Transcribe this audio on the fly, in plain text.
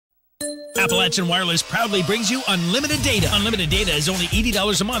Appalachian Wireless proudly brings you unlimited data. Unlimited data is only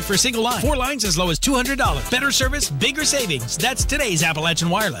 $80 a month for a single line. 4 lines as low as $200. Better service, bigger savings. That's today's Appalachian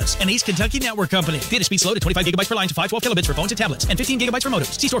Wireless, an East Kentucky network company. Data speed slow to 25 gigabytes per line to 512 kilobits for phones and tablets, and 15 gigabytes for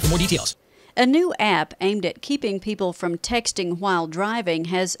modems. See store for more details. A new app aimed at keeping people from texting while driving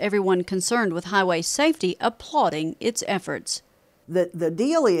has everyone concerned with highway safety applauding its efforts. The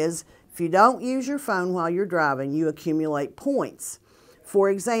deal is, if you don't use your phone while you're driving, you accumulate points. For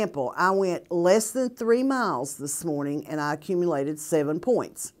example, I went less than 3 miles this morning and I accumulated 7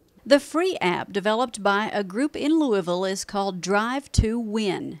 points. The free app developed by a group in Louisville is called Drive to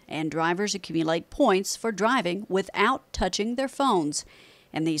Win, and drivers accumulate points for driving without touching their phones.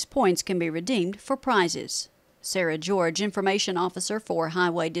 And these points can be redeemed for prizes. Sarah George, Information Officer for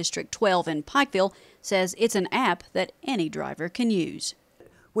Highway District 12 in Pikeville, says it's an app that any driver can use.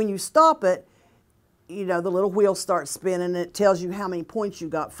 When you stop it, you know, the little wheel starts spinning and it tells you how many points you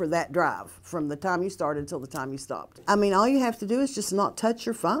got for that drive from the time you started until the time you stopped. I mean, all you have to do is just not touch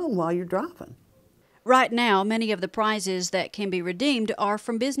your phone while you're driving. Right now, many of the prizes that can be redeemed are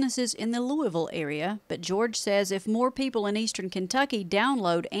from businesses in the Louisville area, but George says if more people in eastern Kentucky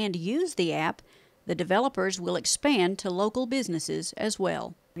download and use the app, the developers will expand to local businesses as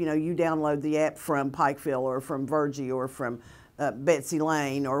well. You know, you download the app from Pikeville or from Virgie or from Betsy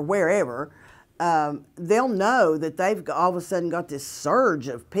Lane or wherever, they'll know that they've all of a sudden got this surge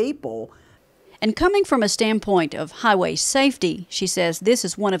of people. And coming from a standpoint of highway safety, she says this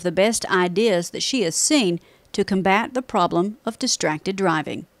is one of the best ideas that she has seen to combat the problem of distracted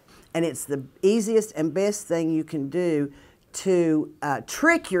driving. And it's the easiest and best thing you can do to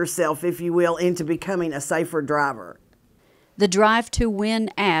trick yourself, if you will, into becoming a safer driver. The Drive to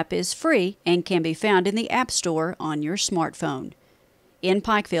Win app is free and can be found in the App Store on your smartphone. In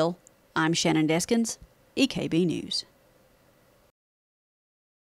Pikeville, I'm Shannon Deskins, EKB News.